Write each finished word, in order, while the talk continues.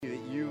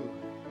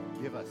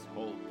give us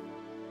hope.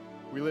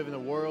 We live in a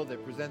world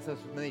that presents us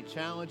with many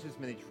challenges,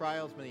 many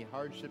trials, many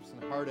hardships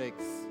and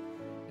heartaches.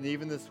 And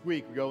even this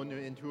week, we go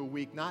into a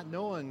week not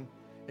knowing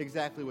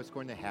exactly what's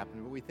going to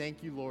happen. But we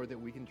thank you, Lord, that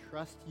we can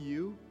trust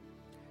you.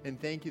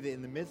 And thank you that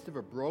in the midst of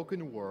a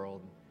broken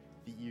world,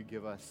 that you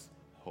give us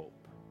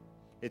hope.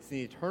 It's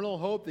the eternal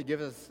hope that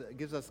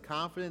gives us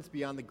confidence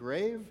beyond the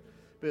grave,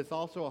 but it's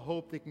also a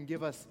hope that can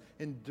give us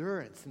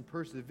endurance and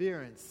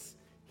perseverance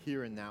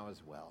here and now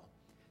as well.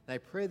 And I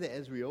pray that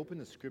as we open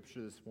the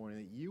Scripture this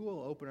morning, that you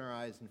will open our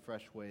eyes in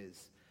fresh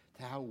ways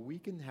to how we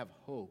can have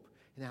hope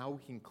and how we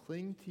can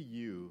cling to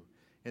you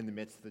in the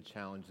midst of the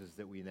challenges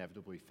that we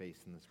inevitably face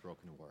in this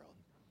broken world.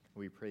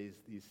 We praise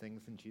these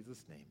things in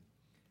Jesus' name.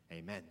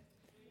 Amen.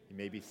 You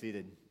may be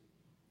seated.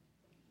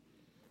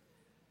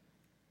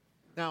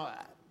 Now,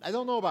 I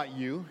don't know about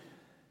you,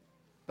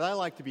 but I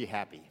like to be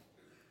happy.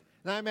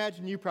 And I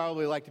imagine you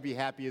probably like to be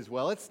happy as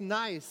well. It's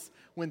nice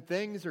when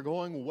things are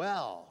going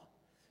well.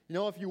 You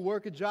know, if you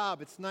work a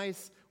job, it's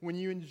nice when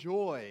you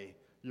enjoy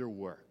your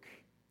work.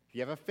 If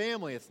you have a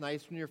family, it's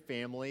nice when your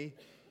family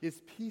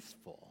is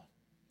peaceful.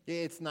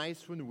 It's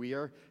nice when we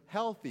are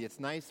healthy. It's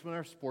nice when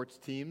our sports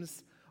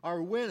teams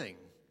are winning.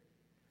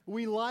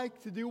 We like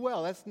to do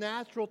well. That's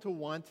natural to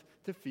want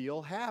to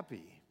feel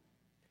happy.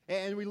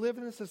 And we live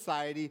in a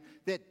society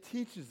that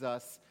teaches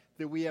us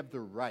that we have the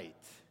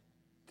right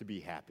to be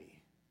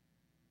happy.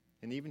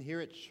 And even here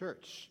at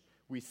church,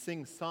 we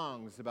sing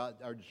songs about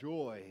our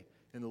joy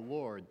in the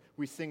Lord.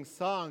 We sing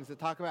songs that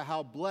talk about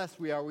how blessed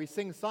we are. We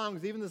sing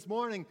songs even this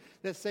morning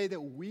that say that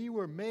we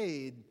were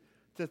made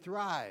to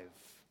thrive.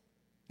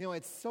 You know,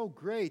 it's so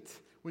great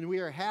when we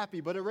are happy,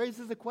 but it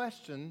raises the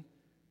question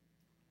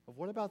of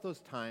what about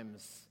those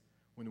times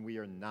when we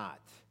are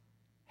not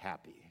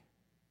happy?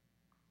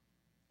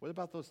 What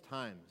about those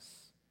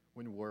times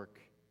when work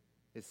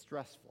is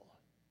stressful?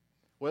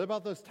 What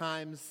about those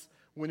times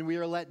when we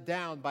are let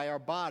down by our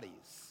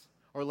bodies,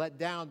 or let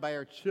down by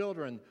our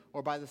children,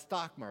 or by the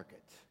stock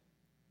market?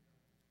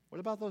 What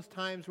about those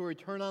times where we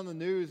turn on the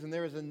news and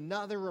there is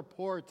another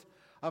report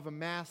of a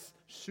mass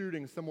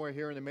shooting somewhere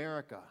here in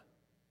America?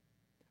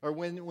 Or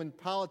when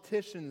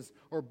politicians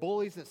or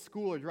bullies at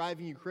school are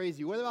driving you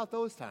crazy? What about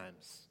those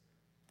times?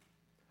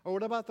 Or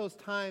what about those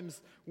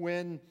times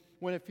when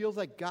it feels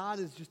like God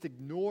is just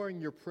ignoring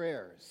your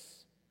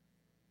prayers?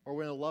 Or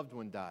when a loved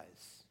one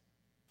dies?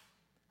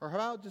 Or how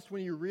about just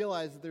when you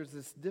realize that there's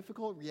this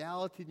difficult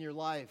reality in your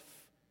life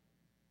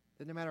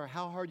that no matter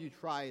how hard you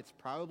try, it's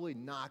probably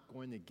not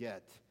going to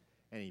get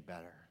any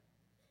better?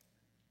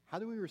 How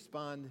do we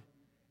respond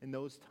in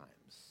those times?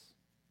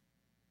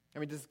 I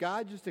mean, does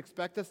God just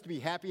expect us to be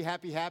happy,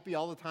 happy, happy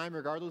all the time,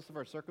 regardless of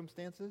our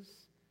circumstances?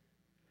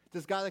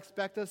 Does God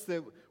expect us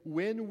that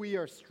when we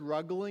are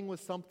struggling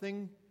with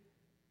something,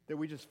 that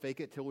we just fake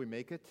it till we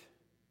make it?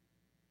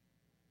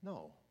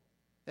 No.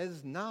 That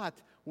is not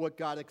what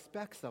God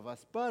expects of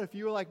us. But if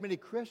you are like many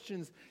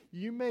Christians,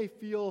 you may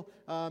feel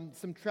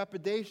some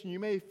trepidation. You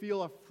may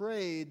feel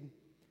afraid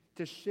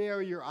to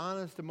share your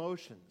honest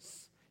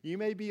emotions. You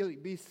may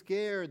be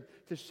scared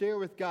to share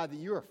with God that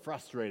you are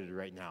frustrated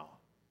right now,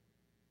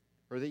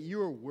 or that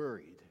you are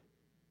worried,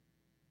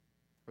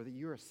 or that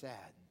you are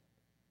sad,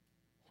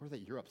 or that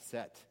you're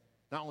upset,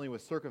 not only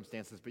with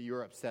circumstances, but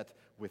you're upset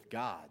with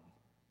God.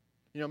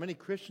 You know, many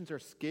Christians are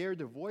scared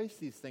to voice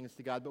these things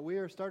to God, but we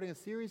are starting a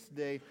series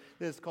today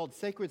that is called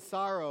Sacred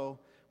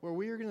Sorrow, where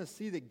we are going to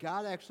see that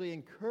God actually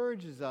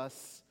encourages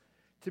us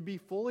to be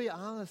fully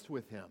honest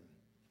with Him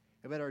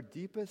about our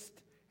deepest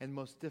and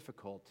most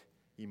difficult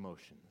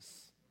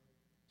emotions.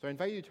 So I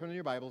invite you to turn in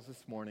your Bibles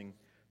this morning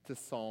to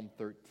Psalm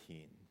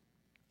 13.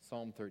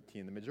 Psalm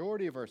 13. The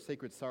majority of our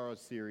Sacred Sorrow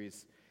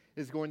series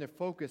is going to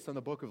focus on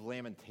the book of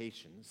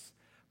Lamentations.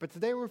 But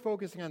today we're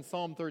focusing on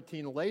Psalm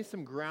 13 to lay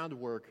some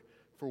groundwork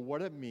for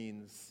what it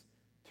means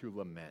to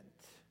lament.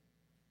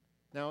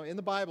 Now, in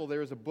the Bible,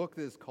 there is a book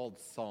that is called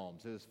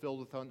Psalms. It is filled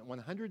with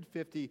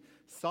 150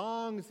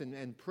 songs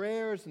and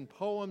prayers and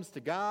poems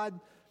to God.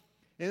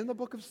 And in the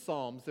book of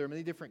Psalms, there are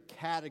many different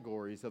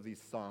categories of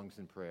these songs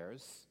and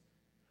prayers.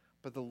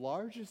 But the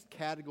largest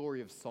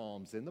category of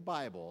psalms in the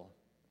Bible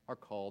are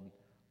called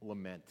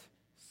lament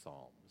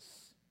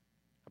psalms.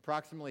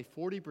 Approximately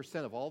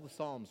 40% of all the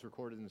psalms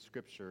recorded in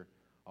Scripture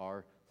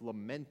are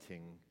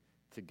lamenting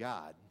to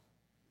God.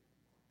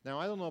 Now,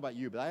 I don't know about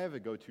you, but I have a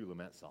go-to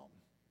lament psalm.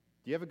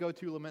 Do you have a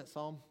go-to lament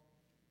psalm?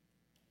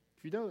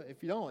 If you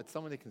don't, it's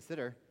something to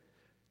consider.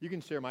 You can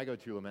share my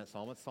go-to lament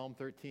psalm. It's Psalm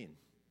 13.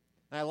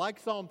 And I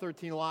like Psalm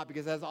 13 a lot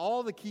because it has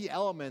all the key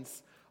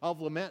elements of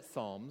lament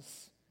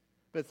psalms,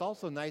 but it's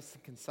also nice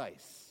and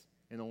concise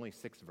in only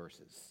 6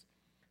 verses.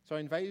 So I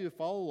invite you to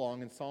follow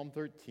along in Psalm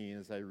 13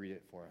 as I read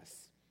it for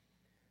us.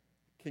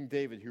 King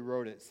David, who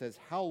wrote it, says,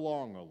 "How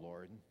long, O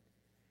Lord,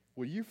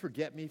 will you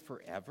forget me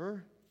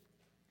forever?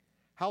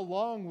 How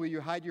long will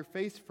you hide your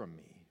face from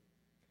me?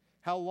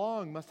 How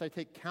long must I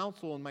take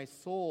counsel in my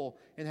soul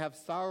and have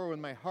sorrow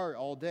in my heart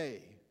all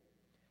day?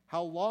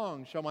 How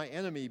long shall my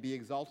enemy be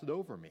exalted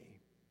over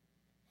me?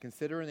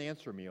 Consider and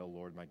answer me, O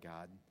Lord my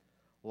God.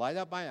 Light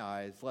up my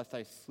eyes, lest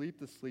I sleep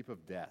the sleep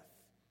of death,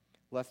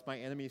 lest my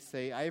enemies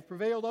say, I have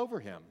prevailed over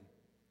him,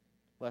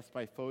 lest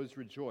my foes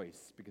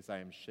rejoice because I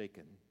am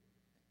shaken.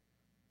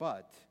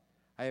 But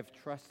I have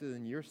trusted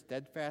in your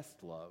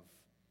steadfast love.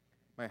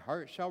 My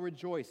heart shall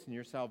rejoice in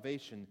your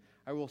salvation.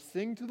 I will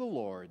sing to the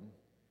Lord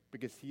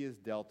because he has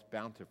dealt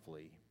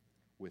bountifully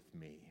with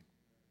me.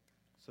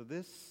 So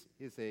this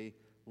is a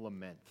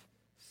lament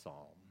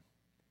psalm.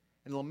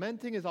 And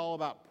lamenting is all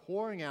about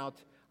pouring out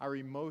our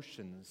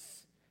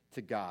emotions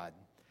to God.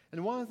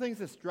 And one of the things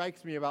that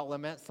strikes me about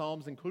lament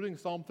psalms, including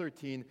Psalm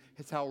 13,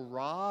 is how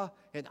raw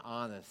and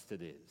honest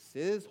it is.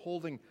 It is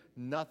holding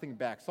nothing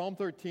back. Psalm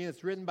 13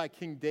 is written by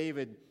King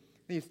David,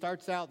 and he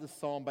starts out this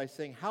psalm by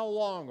saying, How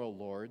long, O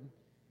Lord,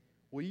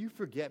 will you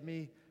forget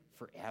me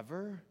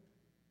forever?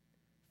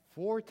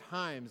 4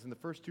 times in the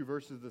first 2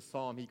 verses of the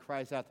psalm, he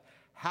cries out,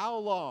 How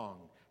long?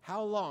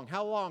 How long?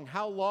 How long?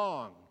 How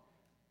long?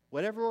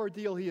 Whatever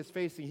ordeal he is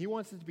facing, he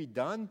wants it to be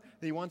done,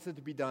 and he wants it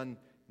to be done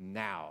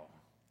now.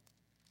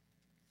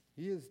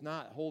 He is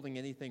not holding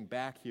anything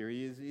back here.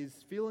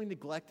 He's feeling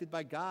neglected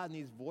by God, and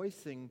he's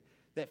voicing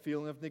that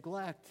feeling of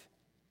neglect.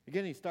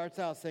 Again, he starts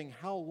out saying,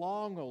 How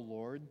long, O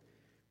Lord,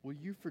 will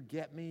you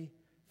forget me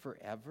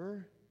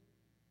forever?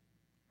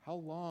 How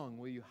long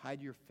will you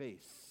hide your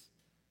face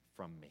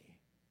from me?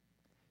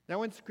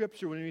 Now in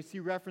Scripture, when we see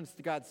reference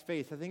to God's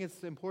face, I think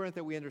it's important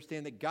that we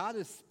understand that God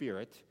is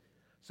spirit,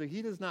 so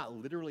he does not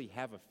literally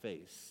have a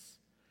face.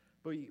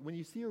 But when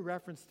you see a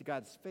reference to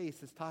God's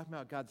face, it's talking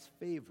about God's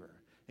favor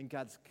and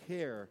God's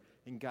care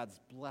and God's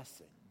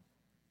blessing.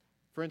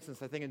 For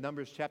instance, I think in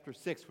Numbers chapter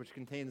 6, which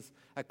contains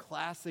a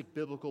classic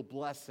biblical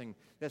blessing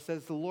that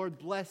says, The Lord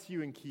bless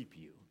you and keep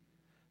you.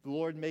 The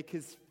Lord make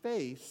his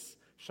face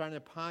shine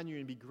upon you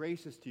and be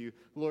gracious to you.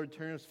 The Lord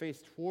turn his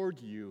face toward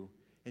you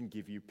and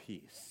give you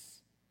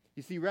peace.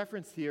 You see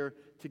reference here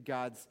to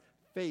God's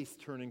face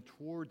turning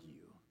toward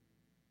you.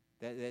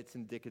 That's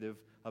indicative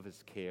of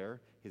his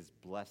care, his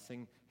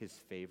blessing, his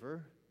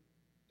favor.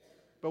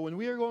 But when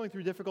we are going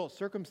through difficult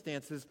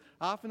circumstances,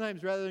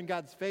 oftentimes rather than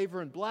God's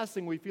favor and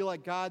blessing, we feel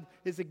like God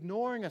is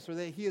ignoring us or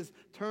that he has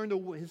turned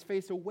his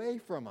face away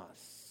from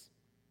us.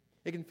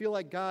 It can feel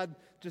like God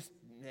just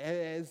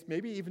has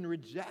maybe even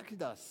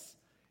rejected us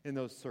in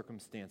those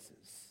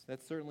circumstances.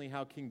 That's certainly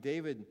how King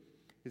David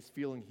is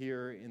feeling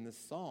here in this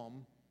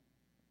psalm.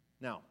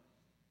 Now,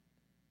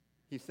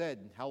 he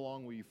said, How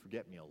long will you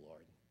forget me, O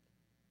Lord?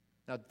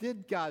 Now,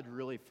 did God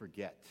really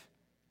forget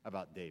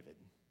about David?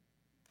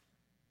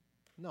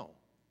 No.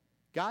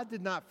 God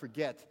did not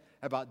forget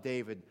about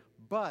David,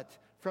 but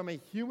from a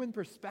human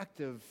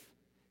perspective,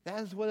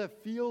 that is what it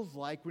feels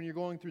like when you're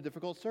going through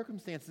difficult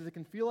circumstances. It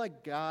can feel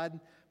like God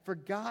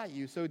forgot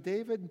you. So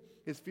David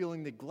is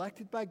feeling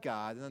neglected by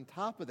God, and on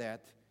top of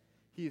that,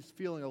 he is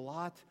feeling a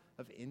lot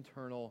of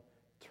internal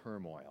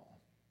turmoil.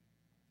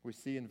 We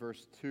see in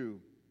verse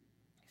 2,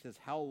 he says,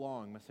 How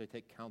long must I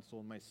take counsel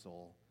in my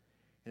soul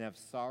and have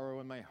sorrow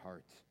in my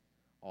heart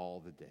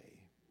all the day?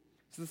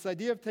 So this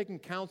idea of taking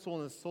counsel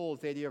in his soul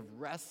is the idea of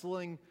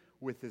wrestling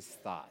with his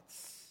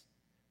thoughts.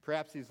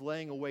 Perhaps he's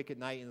laying awake at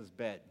night in his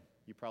bed.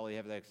 You probably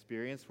have that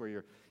experience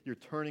where you're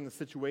turning the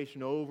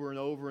situation over and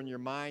over in your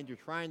mind. You're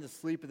trying to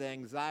sleep, and the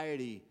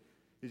anxiety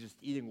is just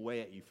eating away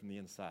at you from the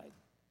inside.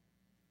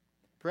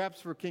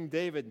 Perhaps for King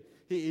David,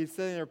 he's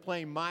sitting there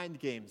playing mind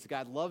games.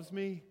 God loves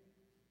me.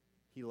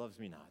 He loves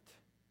me not.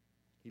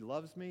 He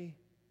loves me.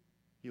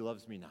 He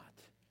loves me not.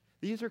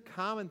 These are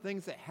common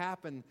things that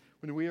happen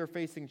when we are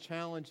facing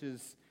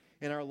challenges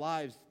in our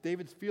lives.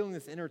 David's feeling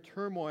this inner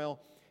turmoil,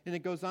 and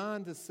it goes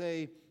on to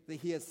say that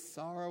he has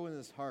sorrow in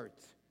his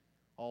heart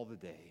all the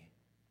day.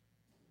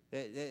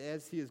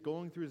 As he is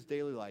going through his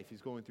daily life,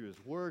 he's going through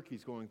his work,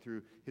 he's going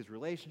through his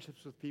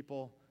relationships with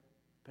people,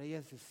 but he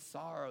has this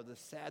sorrow,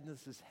 this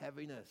sadness, this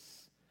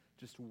heaviness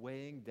just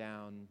weighing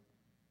down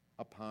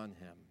upon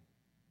him.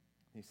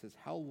 And he says,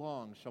 How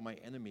long shall my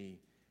enemy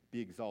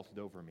be exalted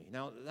over me?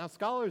 Now,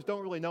 scholars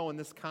don't really know in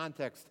this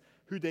context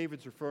who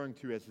David's referring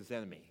to as his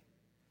enemy.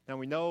 Now,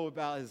 we know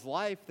about his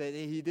life that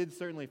he did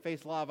certainly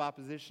face a lot of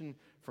opposition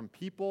from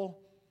people,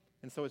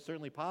 and so it's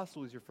certainly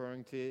possible he's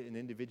referring to an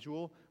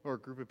individual or a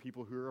group of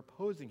people who are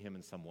opposing him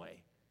in some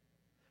way.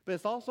 But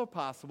it's also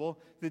possible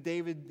that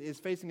David is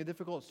facing a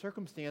difficult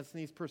circumstance, and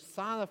he's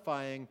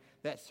personifying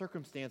that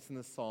circumstance in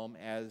the psalm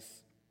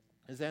as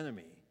his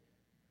enemy.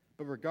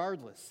 But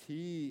regardless,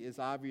 he is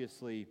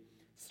obviously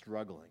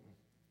struggling.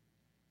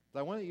 But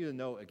I want you to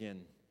note,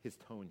 again, his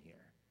tone here.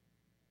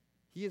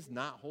 He is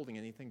not holding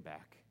anything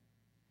back.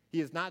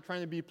 He is not trying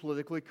to be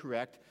politically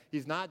correct.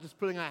 He's not just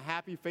putting on a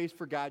happy face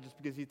for God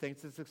just because he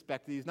thinks it's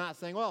expected. He's not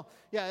saying, well,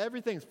 yeah,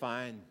 everything's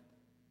fine,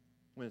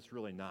 when it's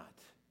really not.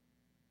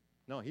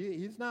 No,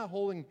 he's not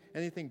holding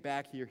anything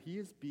back here. He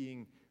is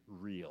being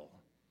real.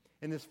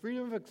 And this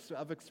freedom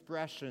of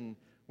expression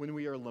when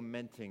we are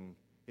lamenting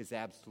is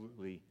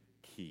absolutely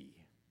key.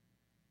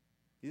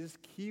 It is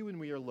key when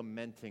we are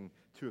lamenting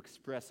to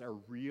express our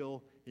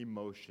real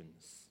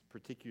emotions,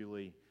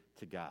 particularly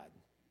to God.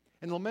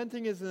 And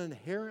lamenting is an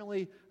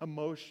inherently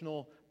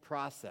emotional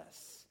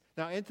process.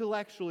 Now,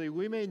 intellectually,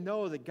 we may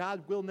know that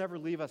God will never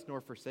leave us nor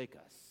forsake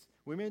us.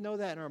 We may know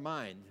that in our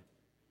mind.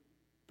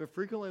 But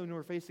frequently when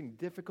we're facing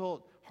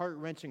difficult,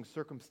 heart-wrenching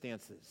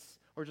circumstances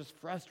or just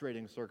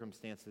frustrating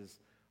circumstances,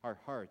 our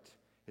heart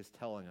is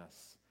telling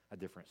us a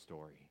different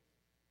story.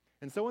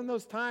 And so in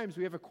those times,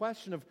 we have a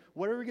question of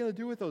what are we going to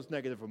do with those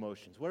negative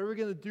emotions? What are we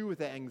going to do with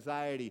that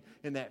anxiety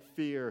and that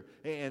fear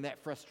and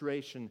that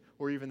frustration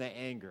or even that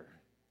anger?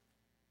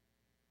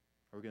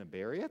 Are we going to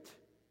bury it?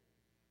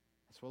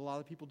 That's what a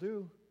lot of people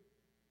do.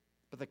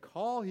 But the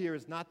call here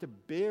is not to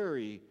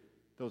bury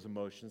those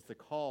emotions. The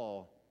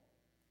call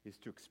is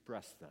to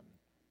express them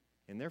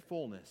in their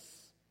fullness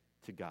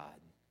to God.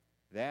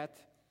 That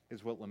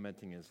is what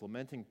lamenting is.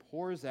 Lamenting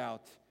pours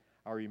out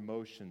our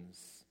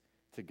emotions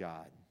to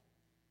God.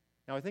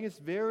 Now, I think it's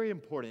very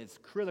important. It's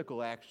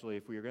critical, actually,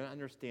 if we are going to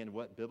understand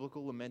what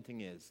biblical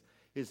lamenting is.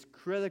 It's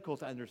critical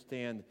to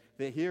understand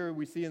that here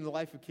we see in the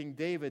life of King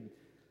David,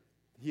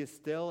 he is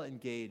still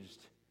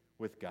engaged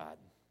with God.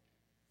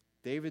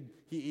 David,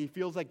 he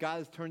feels like God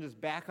has turned his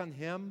back on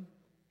him,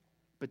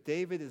 but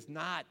David is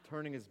not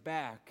turning his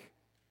back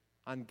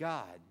on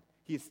God.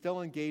 He is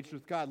still engaged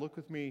with God. Look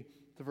with me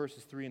to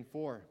verses 3 and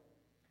 4.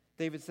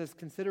 David says,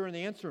 "Consider and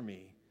answer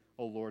me,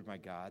 O Lord my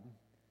God.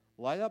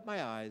 Light up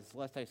my eyes,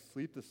 lest I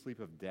sleep the sleep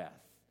of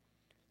death.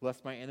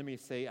 Lest my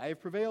enemies say, I have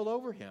prevailed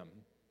over him.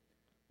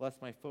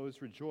 Lest my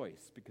foes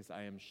rejoice, because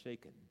I am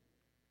shaken."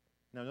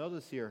 Now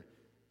notice here,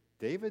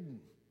 David,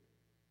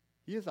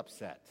 he is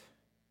upset.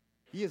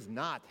 He is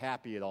not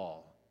happy at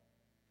all.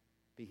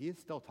 But he is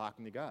still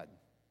talking to God.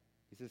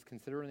 He says,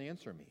 "Consider and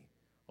answer me,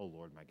 O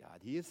Lord my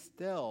God." He is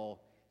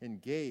still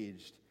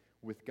engaged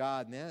with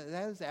God. And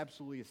that is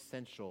absolutely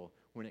essential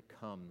when it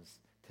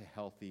comes to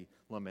healthy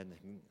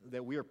lamenting.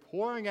 That we are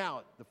pouring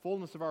out the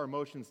fullness of our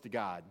emotions to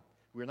God.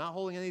 We're not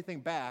holding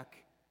anything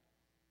back.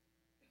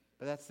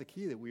 But that's the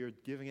key, that we are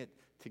giving it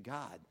to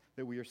God.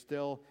 That we are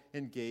still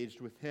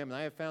engaged with Him. And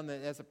I have found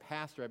that as a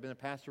pastor, I've been a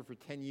pastor for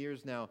 10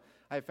 years now,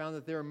 I have found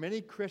that there are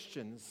many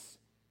Christians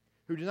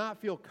who do not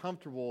feel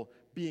comfortable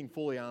being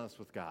fully honest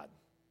with God.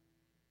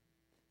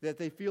 That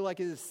they feel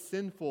like it is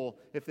sinful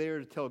if they are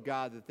to tell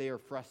God that they are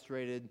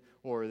frustrated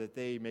or that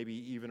they maybe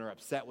even are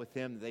upset with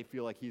Him, that they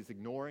feel like He's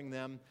ignoring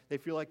them. They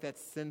feel like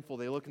that's sinful.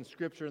 They look in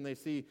Scripture and they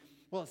see,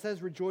 well, it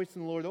says rejoice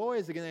in the Lord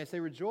always. Again, I say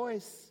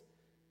rejoice.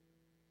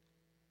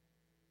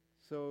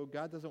 So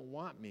God doesn't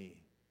want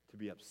me to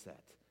be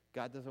upset.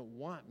 God doesn't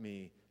want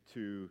me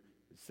to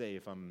say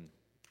if I'm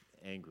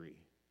angry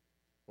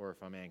or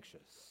if I'm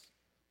anxious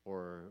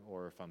or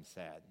if I'm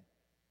sad.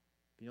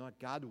 But you know what?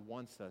 God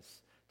wants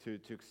us to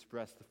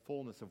express the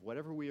fullness of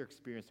whatever we are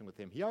experiencing with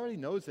Him. He already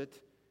knows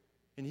it,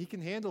 and He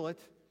can handle it,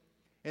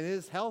 and it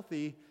is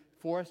healthy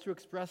for us to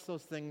express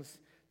those things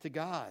to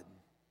God.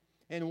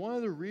 And one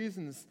of the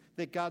reasons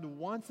that God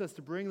wants us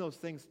to bring those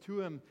things to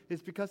Him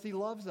is because He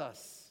loves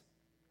us.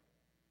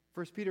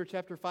 1 Peter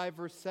chapter 5,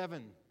 verse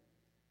 7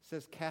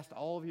 says, "Cast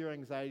all of your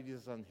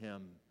anxieties on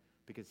Him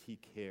because He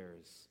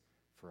cares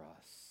for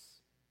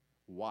us."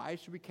 Why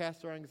should we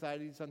cast our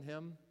anxieties on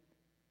Him?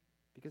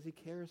 Because He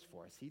cares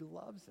for us. He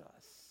loves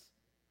us.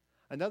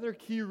 Another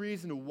key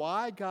reason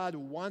why God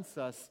wants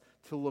us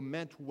to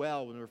lament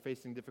well when we're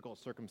facing difficult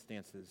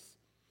circumstances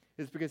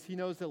is because He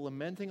knows that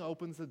lamenting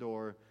opens the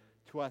door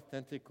to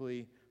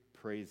authentically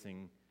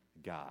praising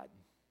God.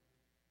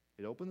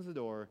 It opens the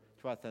door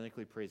to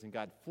authentically praising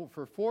God.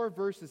 For 4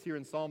 verses here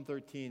in Psalm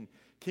 13,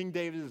 King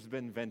David has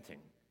been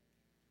venting.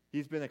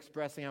 He's been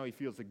expressing how he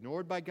feels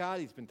ignored by God.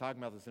 He's been talking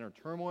about this inner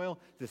turmoil,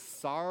 this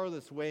sorrow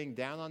that's weighing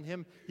down on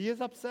him. He is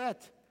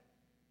upset.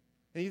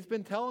 And he's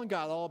been telling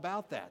God all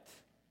about that.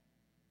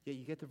 Yet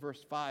you get to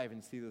verse 5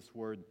 and see this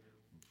word,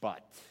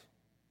 but.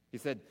 He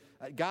said,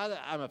 God,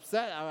 I'm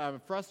upset, I'm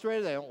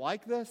frustrated, I don't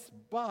like this,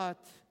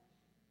 but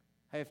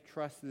I have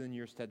trusted in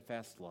your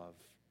steadfast love.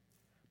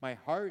 My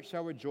heart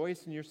shall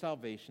rejoice in your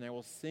salvation. I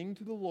will sing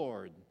to the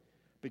Lord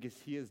because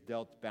He has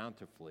dealt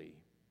bountifully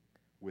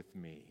with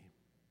me.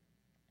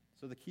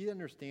 So the key to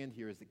understand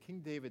here is that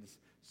King David's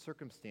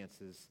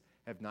circumstances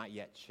have not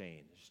yet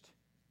changed.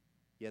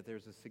 Yet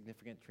there's a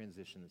significant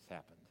transition that's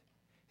happened.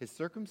 His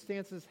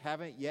circumstances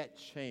haven't yet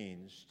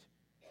changed,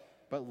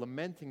 but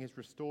lamenting has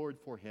restored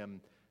for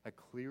him a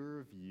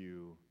clearer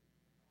view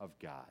of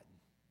God.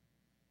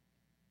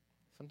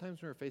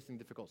 Sometimes when we're facing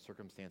difficult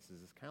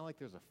circumstances, it's kind of like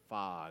there's a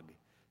fog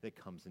that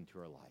comes into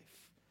our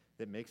life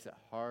that makes it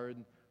hard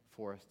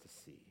for us to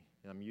see.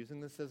 And I'm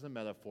using this as a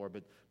metaphor,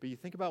 but you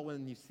think about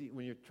when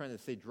you're trying to,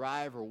 say,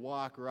 drive or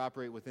walk or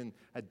operate within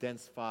a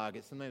dense fog,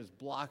 it sometimes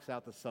blocks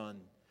out the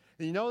sun.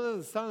 And you know that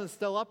the sun is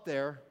still up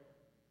there,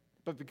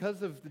 but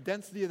because of the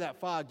density of that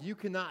fog, you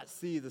cannot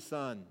see the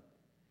sun.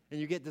 And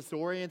you get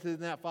disoriented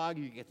in that fog.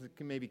 You get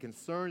maybe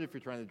concerned if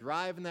you're trying to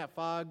drive in that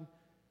fog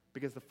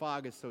because the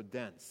fog is so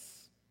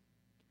dense.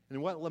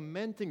 And what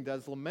lamenting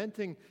does,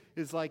 lamenting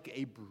is like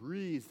a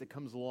breeze that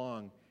comes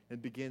along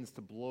and begins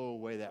to blow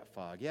away that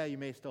fog. Yeah, you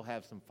may still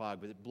have some fog,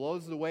 but it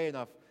blows it away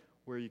enough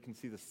where you can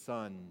see the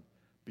sun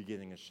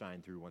beginning to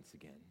shine through once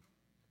again.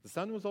 The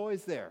sun was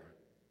always there.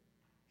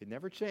 It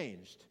never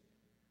changed,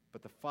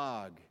 but the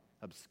fog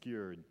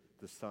obscured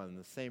the sun. In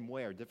the same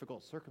way, our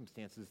difficult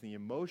circumstances, the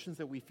emotions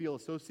that we feel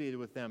associated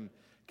with them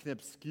can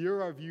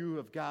obscure our view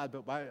of God,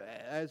 but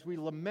as we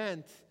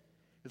lament,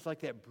 it's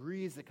like that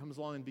breeze that comes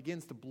along and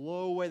begins to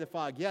blow away the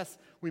fog. Yes,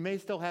 we may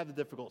still have the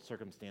difficult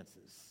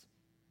circumstances.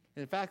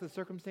 And in fact, the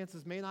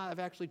circumstances may not have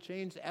actually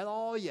changed at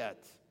all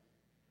yet.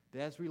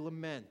 But as we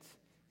lament,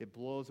 it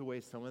blows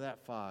away some of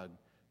that fog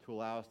to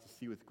allow us to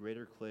see with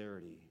greater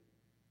clarity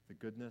the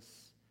goodness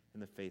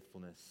and the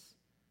faithfulness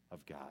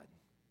of God.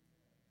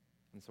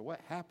 And so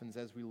what happens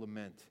as we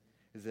lament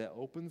is that it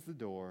opens the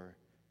door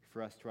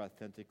for us to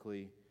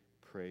authentically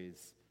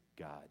praise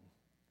God.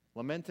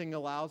 Lamenting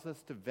allows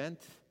us to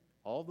vent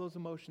all of those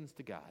emotions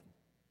to God.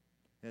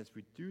 And as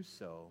we do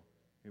so,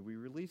 and we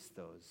release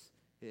those,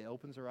 it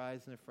opens our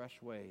eyes in a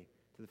fresh way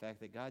to the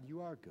fact that, God,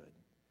 you are good.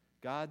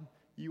 God,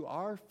 you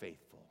are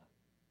faithful.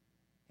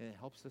 And it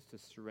helps us to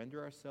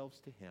surrender ourselves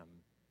to him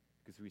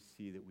because we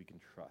see that we can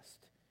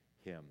trust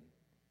him,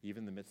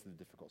 even in the midst of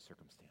the difficult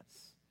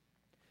circumstance.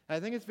 And I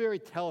think it's very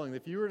telling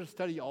that if you were to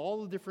study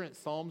all the different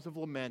psalms of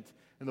lament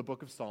in the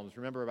book of Psalms,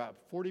 remember about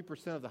 40%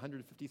 of the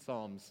 150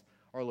 psalms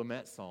are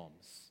lament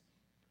psalms.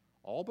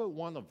 All but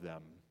one of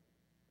them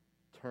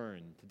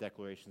turn to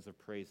declarations of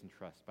praise and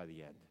trust by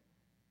the end.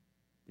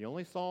 The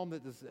only psalm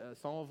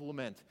of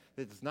lament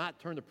that does not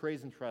turn to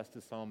praise and trust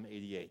is Psalm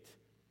 88.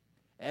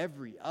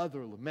 Every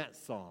other lament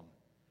psalm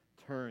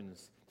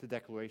turns to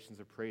declarations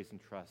of praise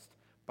and trust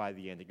by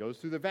the end. It goes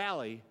through the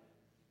valley.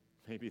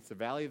 Maybe it's the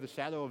valley of the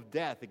shadow of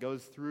death. It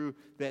goes through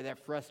that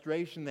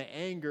frustration, the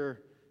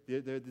anger,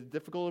 the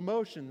difficult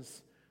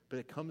emotions, but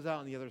it comes out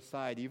on the other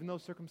side, even though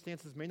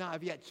circumstances may not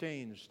have yet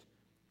changed,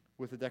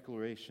 with a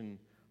declaration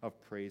of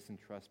praise and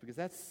trust, because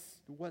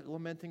that's what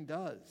lamenting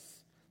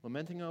does.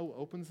 Lamenting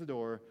opens the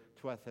door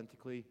to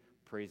authentically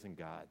praising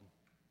God.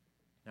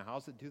 Now, how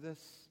does it do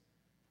this?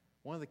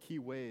 One of the key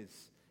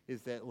ways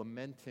is that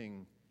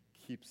lamenting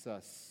keeps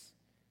us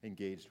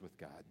engaged with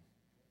God.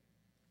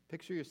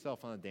 Picture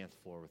yourself on a dance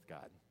floor with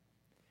God.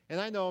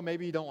 And I know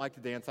maybe you don't like to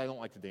dance. I don't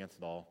like to dance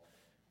at all.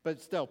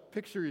 But still,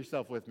 picture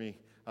yourself with me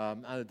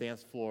on a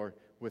dance floor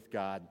with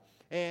God.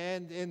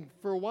 And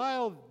for a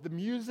while, the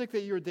music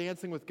that you're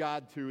dancing with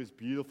God to is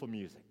beautiful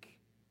music.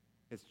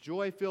 It's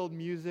joy-filled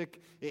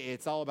music.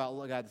 It's all about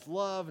God's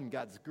love and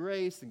God's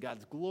grace and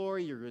God's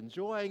glory. You're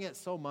enjoying it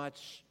so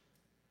much.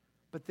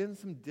 But then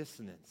some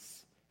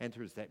dissonance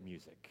enters that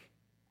music.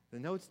 The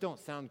notes don't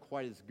sound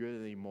quite as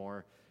good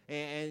anymore.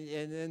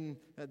 And then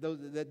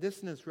that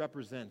dissonance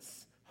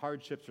represents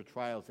hardships or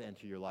trials that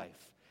enter your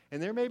life.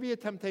 And there may be a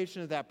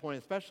temptation at that point,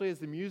 especially as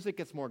the music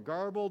gets more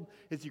garbled,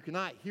 as you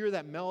cannot hear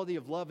that melody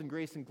of love and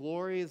grace and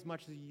glory as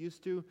much as you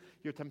used to.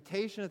 Your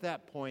temptation at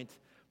that point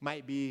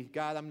might be,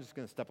 God, I'm just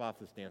going to step off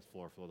this dance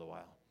floor for a little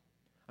while.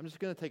 I'm just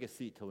going to take a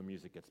seat till the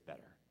music gets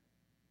better,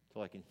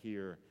 till I can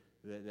hear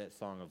that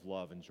song of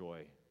love and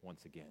joy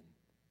once again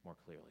more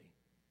clearly.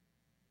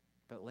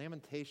 But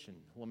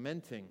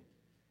lamenting,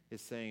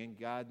 is saying,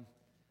 God,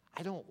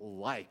 I don't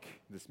like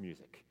this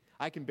music.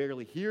 I can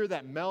barely hear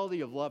that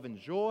melody of love and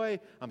joy.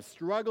 I'm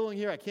struggling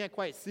here. I can't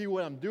quite see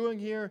what I'm doing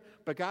here.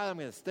 But God, I'm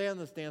going to stay on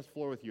this dance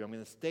floor with you. I'm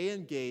going to stay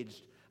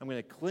engaged. I'm going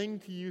to cling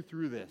to you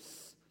through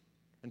this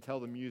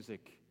until the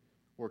music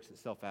works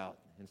itself out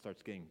and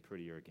starts getting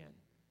prettier again.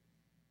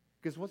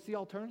 Because what's the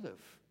alternative?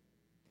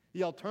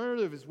 The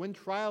alternative is when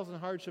trials and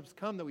hardships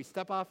come that we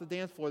step off the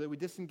dance floor, that we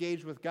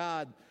disengage with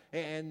God,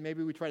 and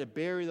maybe we try to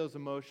bury those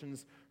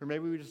emotions, or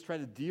maybe we just try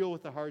to deal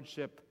with the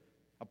hardship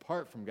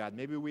apart from God.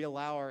 Maybe we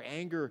allow our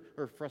anger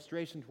or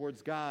frustration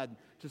towards God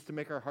just to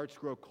make our hearts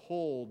grow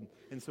cold,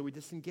 and so we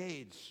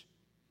disengage.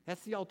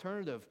 That's the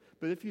alternative.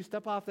 But if you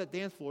step off that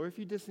dance floor, if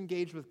you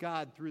disengage with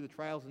God through the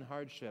trials and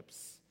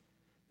hardships,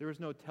 there is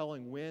no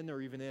telling when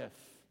or even if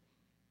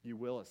you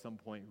will at some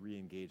point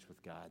re-engage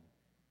with God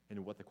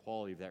and what the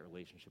quality of that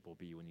relationship will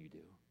be when you do.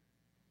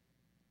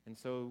 And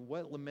so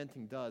what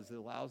lamenting does, it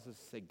allows us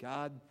to say,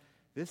 God,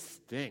 this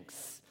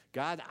stinks.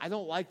 God, I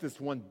don't like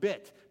this one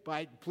bit,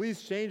 but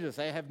please change this.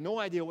 I have no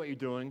idea what you're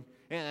doing,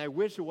 and I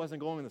wish it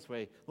wasn't going this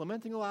way.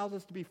 Lamenting allows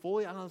us to be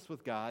fully honest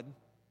with God,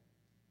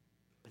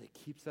 but it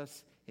keeps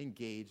us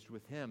engaged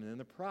with him. And in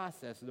the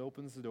process, it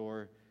opens the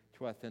door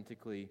to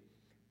authentically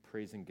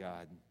praising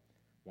God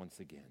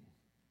once again.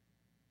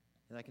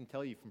 And I can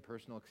tell you from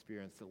personal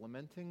experience that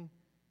lamenting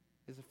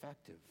is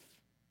effective.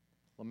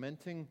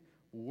 Lamenting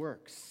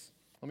works.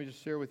 Let me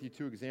just share with you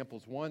two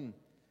examples. One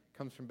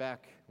comes from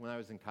back when I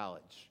was in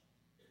college.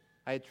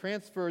 I had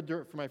transferred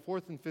for my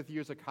 4th and 5th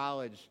years of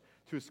college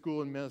to a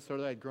school in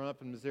Minnesota. I'd grown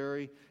up in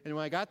Missouri. And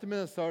when I got to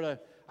Minnesota,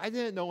 I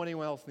didn't know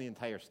anyone else in the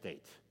entire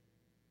state.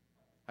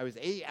 I was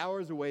 8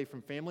 hours away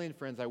from family and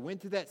friends. I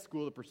went to that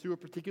school to pursue a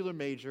particular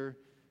major.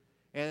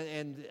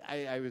 And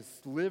I was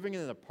living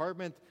in an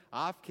apartment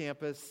off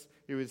campus.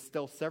 It was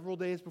still several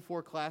days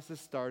before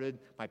classes started.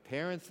 My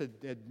parents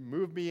had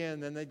moved me in,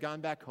 and then they'd gone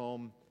back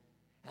home.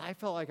 And I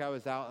felt like I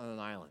was out on an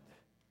island.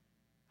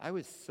 I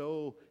was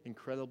so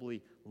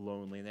incredibly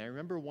lonely. And I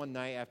remember one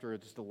night after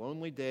just a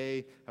lonely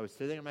day, I was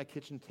sitting at my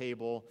kitchen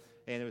table,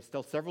 and it was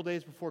still several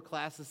days before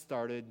classes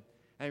started.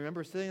 And I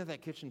remember sitting at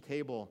that kitchen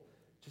table,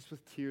 just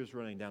with tears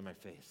running down my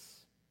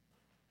face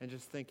and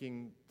just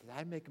thinking, did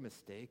I make a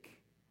mistake?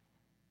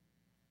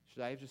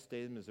 Should I have just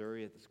stayed in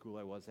Missouri at the school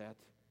I was at?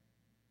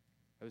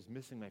 I was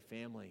missing my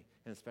family,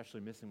 and especially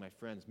missing my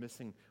friends,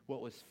 missing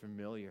what was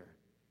familiar,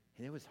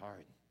 and it was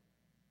hard.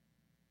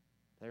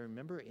 But I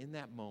remember in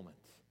that moment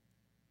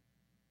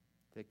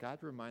that God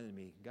reminded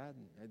me,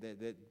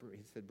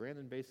 he said,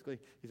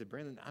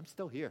 Brandon, I'm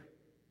still here.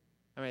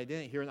 I mean, I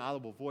didn't hear an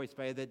audible voice,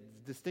 but I had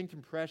that distinct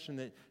impression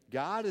that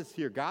God is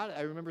here.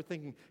 I remember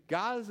thinking,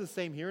 God is the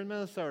same here in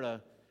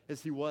Minnesota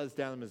as he was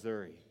down in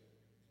Missouri.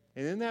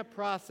 And in that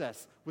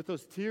process, with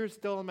those tears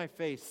still on my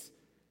face,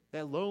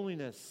 that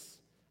loneliness,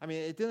 I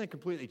mean, it didn't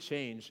completely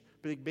change,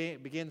 but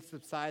it began to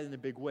subside in a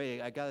big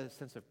way. I got a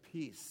sense of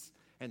peace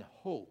and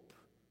hope.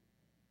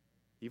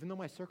 Even though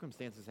my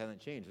circumstances hadn't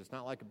changed. It's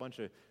not like a bunch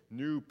of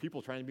new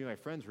people trying to be my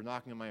friends were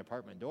knocking on my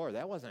apartment door.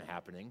 That wasn't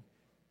happening.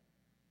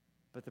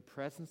 But the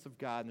presence of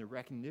God and the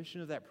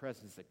recognition of that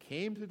presence that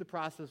came through the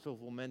process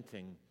of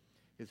lamenting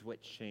is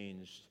what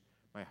changed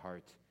my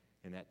heart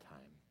in that time.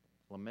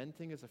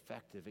 Lamenting is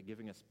effective at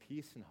giving us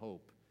peace and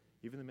hope,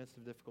 even in the midst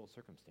of difficult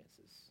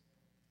circumstances.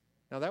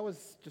 Now, that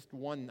was just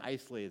one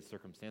isolated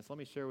circumstance. Let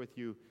me share with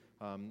you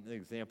an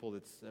example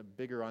that's a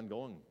bigger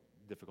ongoing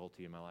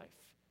difficulty in my life.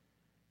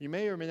 You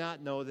may or may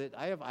not know that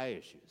I have eye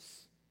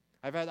issues.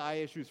 I've had eye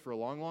issues for a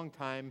long, long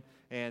time,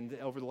 and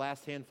over the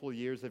last handful of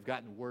years, they've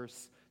gotten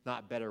worse,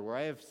 not better, where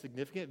I have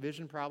significant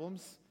vision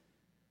problems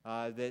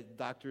that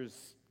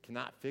doctors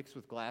cannot fix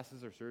with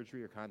glasses or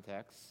surgery or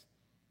contacts.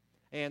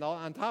 And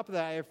on top of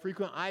that, I have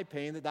frequent eye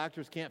pain that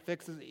doctors can't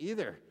fix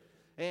either.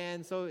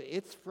 And so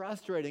it's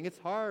frustrating, it's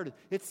hard,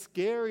 it's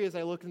scary as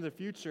I look into the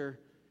future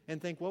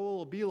and think, what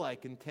will it be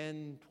like in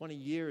 10, 20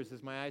 years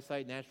as my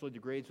eyesight naturally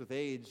degrades with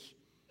age?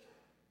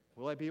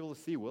 Will I be able to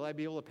see? Will I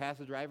be able to pass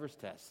a driver's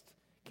test?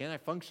 Can I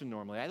function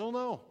normally? I don't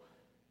know.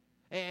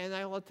 And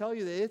I will tell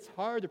you that it's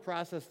hard to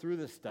process through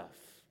this stuff.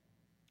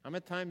 I'm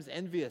at times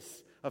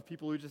envious of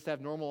people who just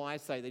have normal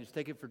eyesight. They just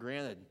take it for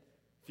granted.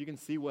 If you can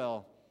see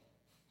well,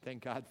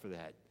 thank God for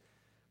that.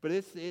 But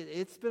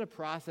it's been a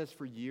process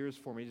for years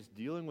for me, just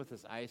dealing with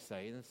this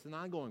eyesight, and it's an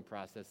ongoing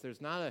process.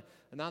 There's not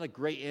a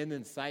great end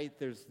in sight.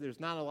 There's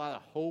not a lot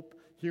of hope,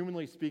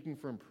 humanly speaking,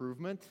 for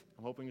improvement.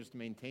 I'm hoping just to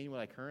maintain what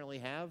I currently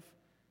have.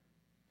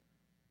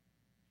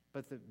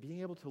 But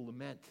being able to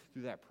lament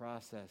through that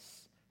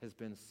process has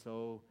been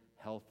so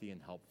healthy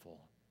and helpful,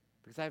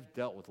 because I've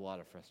dealt with a lot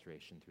of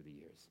frustration through the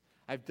years.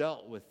 I've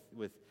dealt with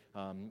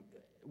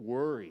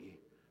worry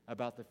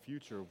about the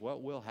future of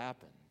what will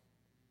happen.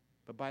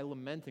 But by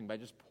lamenting, by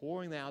just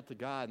pouring that out to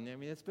God, and I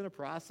mean, it's been a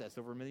process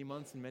over many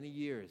months and many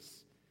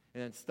years.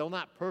 And it's still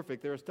not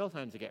perfect. There are still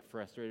times to get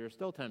frustrated. There are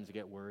still times to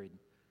get worried.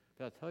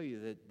 But I'll tell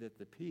you that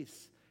the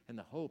peace and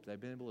the hope that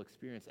I've been able to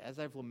experience as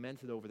I've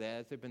lamented over that,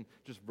 as I've been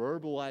just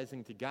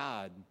verbalizing to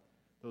God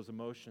those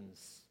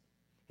emotions,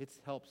 it's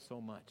helped so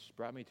much.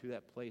 Brought me to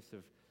that place of,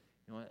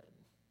 you know what,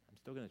 I'm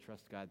still going to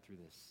trust God through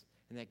this.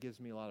 And that gives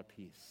me a lot of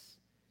peace,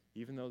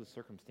 even though the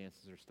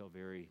circumstances are still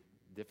very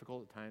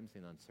difficult at times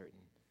and uncertain.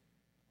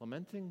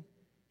 Lamenting,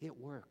 it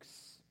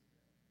works.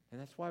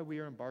 And that's why we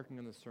are embarking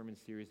on this sermon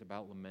series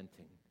about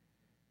lamenting.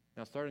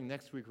 Now, starting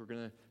next week, we're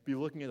going to be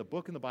looking at a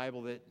book in the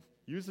Bible that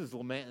uses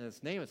lament in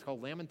its name. It's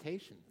called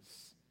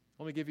Lamentations.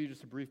 Let me give you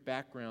just a brief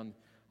background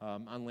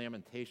on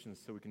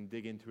Lamentations so we can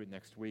dig into it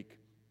next week.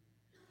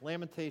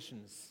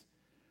 Lamentations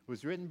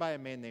was written by a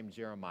man named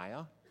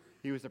Jeremiah.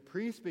 He was a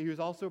priest, but he was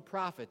also a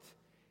prophet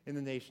in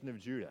the nation of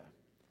Judah.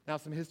 Now,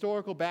 some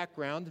historical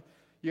background.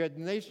 You had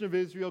the nation of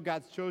Israel,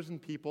 God's chosen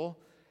people,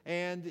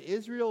 and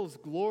Israel's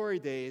glory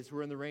days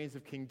were in the reigns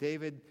of King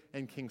David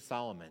and King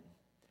Solomon.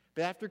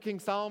 But after King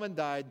Solomon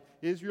died,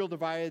 Israel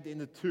divided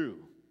into two.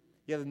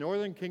 You had the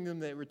northern kingdom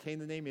that retained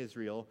the name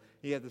Israel.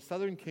 You had the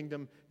southern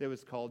kingdom that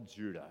was called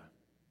Judah.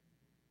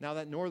 Now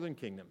that northern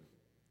kingdom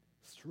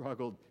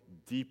struggled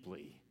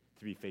deeply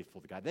to be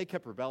faithful to God. They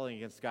kept rebelling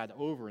against God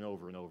over and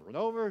over and over and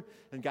over,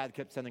 and God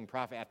kept sending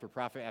prophet after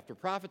prophet after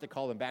prophet to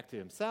call them back to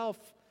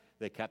himself.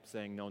 They kept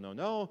saying,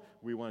 no,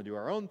 we want to do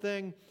our own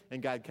thing.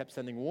 And God kept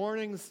sending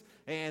warnings.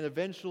 And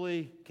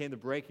eventually came the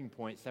breaking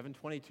point.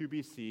 722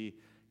 BC,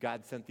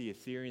 God sent the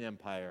Assyrian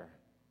Empire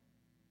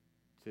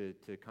to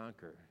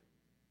conquer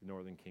the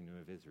northern kingdom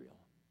of Israel.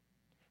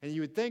 And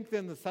you would think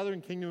then the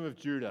southern kingdom of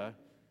Judah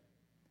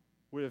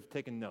would have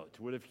taken note,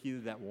 would have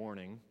heeded that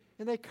warning.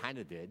 And they kind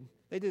of did.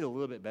 They did a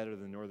little bit better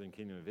than the northern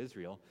kingdom of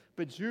Israel.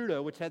 But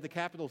Judah, which had the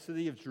capital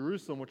city of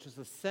Jerusalem, which is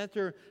the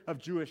center of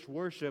Jewish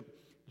worship,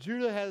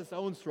 Judah has its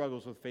own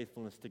struggles with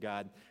faithfulness to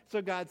God.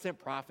 So God sent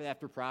prophet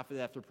after prophet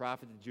after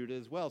prophet to Judah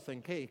as well,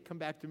 saying, hey, come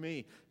back to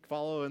me.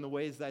 Follow in the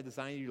ways that I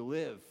designed you to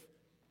live.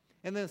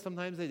 And then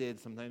sometimes they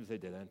did, sometimes they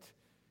didn't.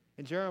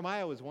 And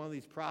Jeremiah was one of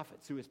these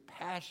prophets who was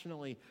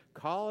passionately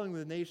calling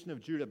the nation of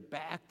Judah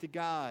back to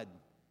God.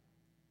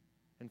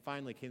 And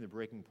finally came the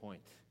breaking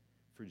point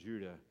for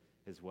Judah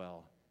as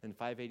well. In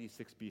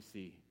 586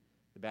 BC,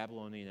 the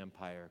Babylonian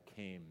Empire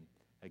came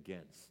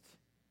against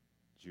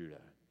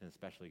Judah, and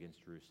especially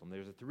against Jerusalem.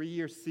 There's a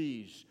 3-year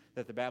siege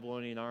that the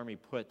Babylonian army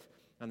put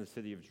on the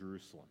city of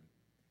Jerusalem.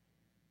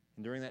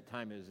 And during that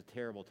time, it was a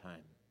terrible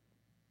time.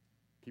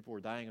 People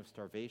were dying of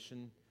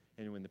starvation,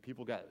 and when the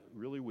people got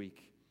really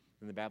weak,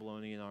 then the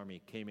Babylonian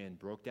army came in,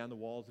 broke down the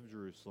walls of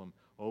Jerusalem,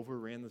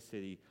 overran the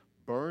city,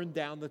 burned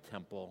down the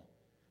temple,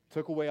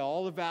 took away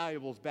all the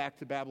valuables back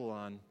to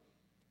Babylon.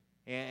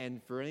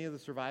 And for any of the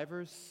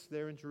survivors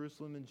there in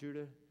Jerusalem and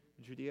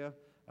Judea,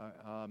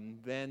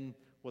 then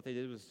what they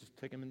did was just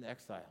take them into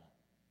exile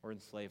or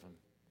enslave them.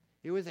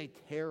 It was a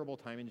terrible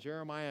time, and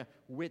Jeremiah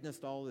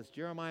witnessed all this.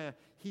 Jeremiah,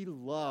 he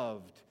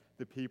loved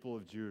the people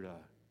of Judah.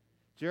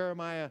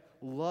 Jeremiah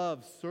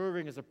loved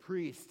serving as a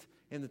priest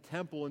in the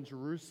temple in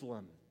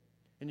Jerusalem.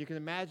 And you can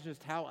imagine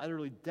just how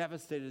utterly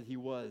devastated he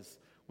was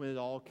when it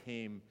all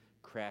came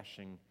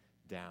crashing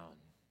down.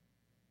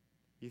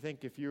 You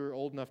think if you're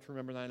old enough to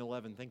remember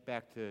 9/11, think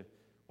back to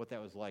what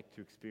that was like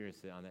to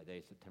experience it on that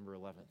day, September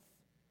 11th,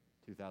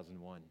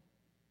 2001. Do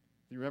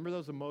you remember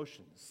those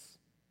emotions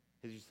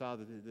as you saw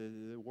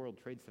the World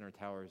Trade Center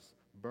towers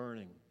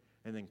burning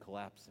and then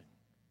collapsing?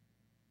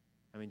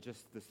 I mean,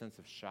 just the sense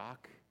of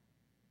shock,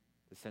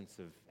 the sense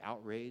of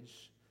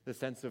outrage, the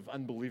sense of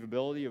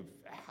unbelievability of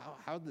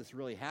how did this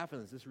really happen?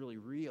 Is this really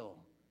real?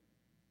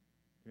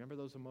 Remember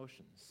those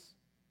emotions?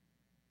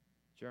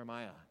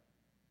 Jeremiah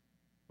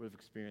would have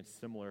experienced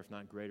similar, if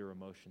not greater,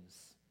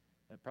 emotions.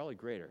 And probably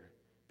greater,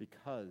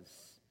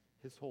 because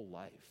his whole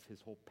life,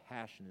 his whole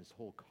passion, his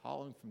whole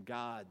calling from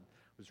God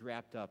was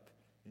wrapped up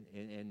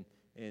in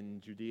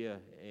Judea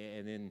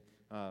and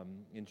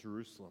in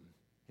Jerusalem,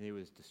 and he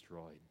was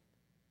destroyed.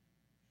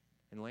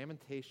 And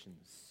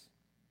Lamentations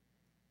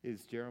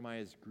is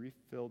Jeremiah's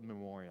grief-filled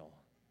memorial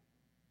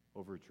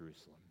over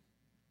Jerusalem.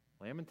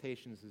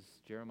 Lamentations is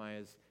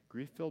Jeremiah's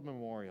grief-filled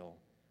memorial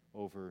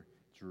over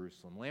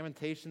Jerusalem.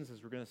 Lamentations,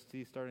 as we're going to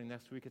see starting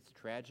next week, it's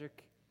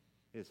tragic,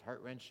 it's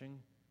heart-wrenching,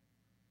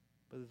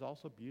 but it's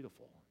also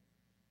beautiful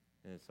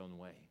in its own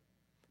way.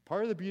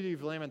 Part of the beauty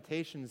of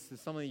Lamentations is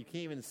something you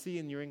can't even see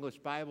in your English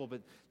Bible,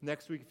 but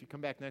next week, if you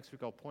come back next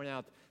week, I'll point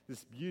out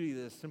this beauty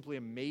that is simply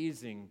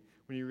amazing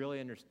when you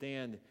really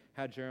understand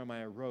how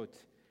Jeremiah wrote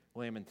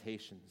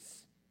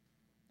Lamentations.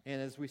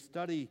 And as we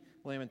study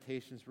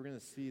Lamentations, we're going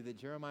to see that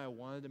Jeremiah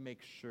wanted to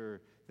make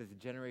sure that the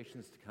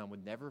generations to come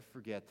would never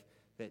forget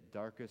that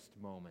darkest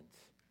moment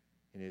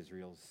in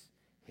Israel's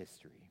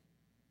history.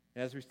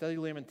 And as we study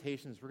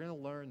Lamentations, we're going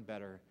to learn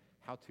better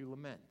how to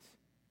lament.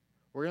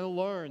 We're going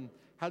to learn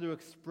how to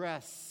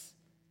express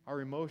our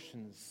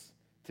emotions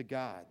to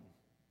God.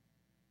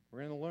 We're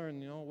going to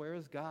learn, where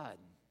is God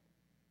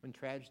when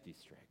tragedy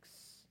strikes?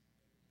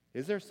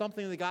 Is there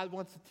something that God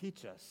wants to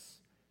teach us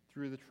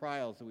through the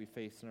trials that we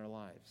face in our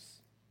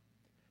lives?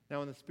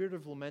 Now, in the spirit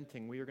of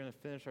lamenting, we are going to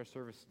finish our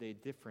service today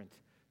different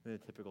than the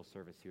typical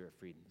service here at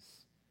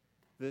Frieden's.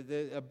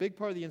 A big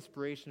part of the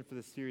inspiration for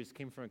this series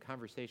came from a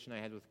conversation I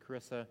had with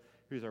Carissa,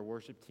 who's our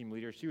worship team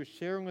leader. She was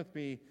sharing with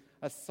me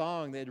a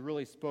song that had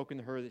really spoken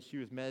to her that she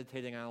was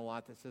meditating on a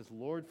lot that says,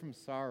 "Lord, from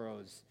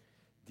sorrows,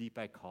 deep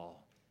I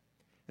call."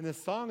 And this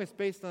song is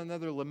based on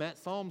another lament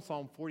psalm,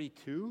 Psalm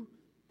 42.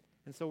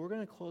 And so we're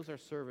going to close our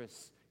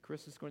service.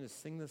 Carissa's going to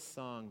sing this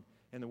song,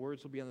 and the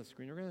words will be on the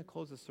screen. We're going to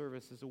close the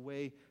service as a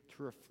way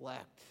to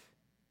reflect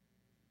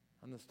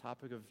on this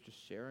topic of just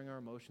sharing our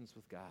emotions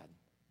with God.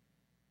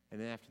 And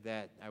then after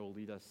that, I will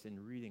lead us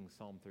in reading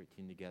Psalm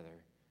 13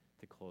 together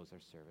to close our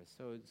service.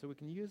 So we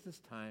can use this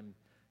time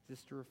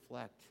just to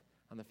reflect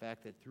on the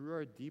fact that through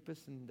our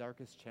deepest and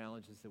darkest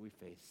challenges that we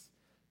face,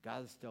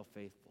 God is still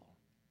faithful.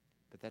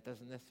 But that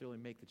doesn't necessarily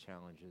make the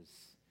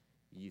challenges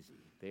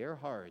easy. They are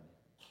hard,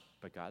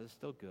 but God is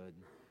still good,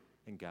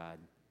 and God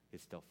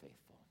is still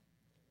faithful.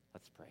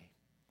 Let's pray.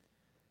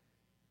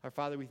 Our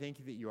Father, we thank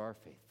you that you are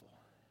faithful.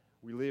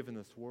 We live in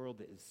this world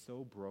that is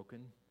so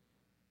broken,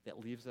 that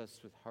leaves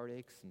us with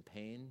heartaches and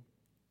pain,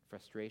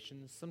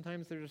 frustrations.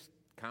 Sometimes they're just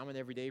common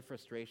everyday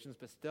frustrations,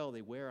 but still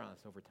they wear on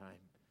us over time.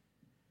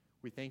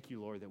 We thank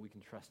you, Lord, that we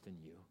can trust in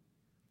you.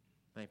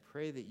 And I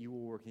pray that you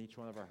will work in each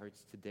one of our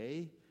hearts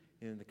today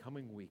and in the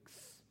coming weeks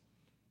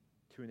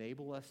to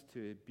enable us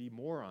to be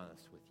more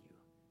honest with you,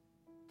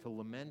 to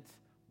lament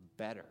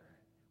better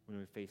when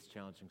we face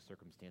challenging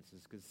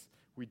circumstances, because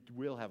we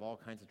will have all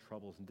kinds of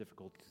troubles and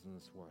difficulties in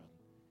this world.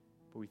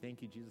 But we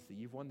thank you, Jesus, that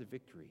you've won the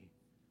victory.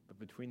 But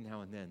between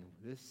now and then,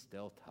 this is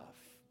still tough.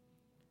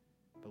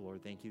 But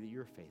Lord, thank you that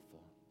you're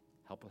faithful.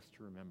 Help us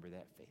to remember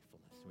that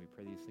faithfulness. And we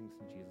pray these things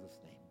in Jesus'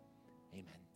 name. Amen.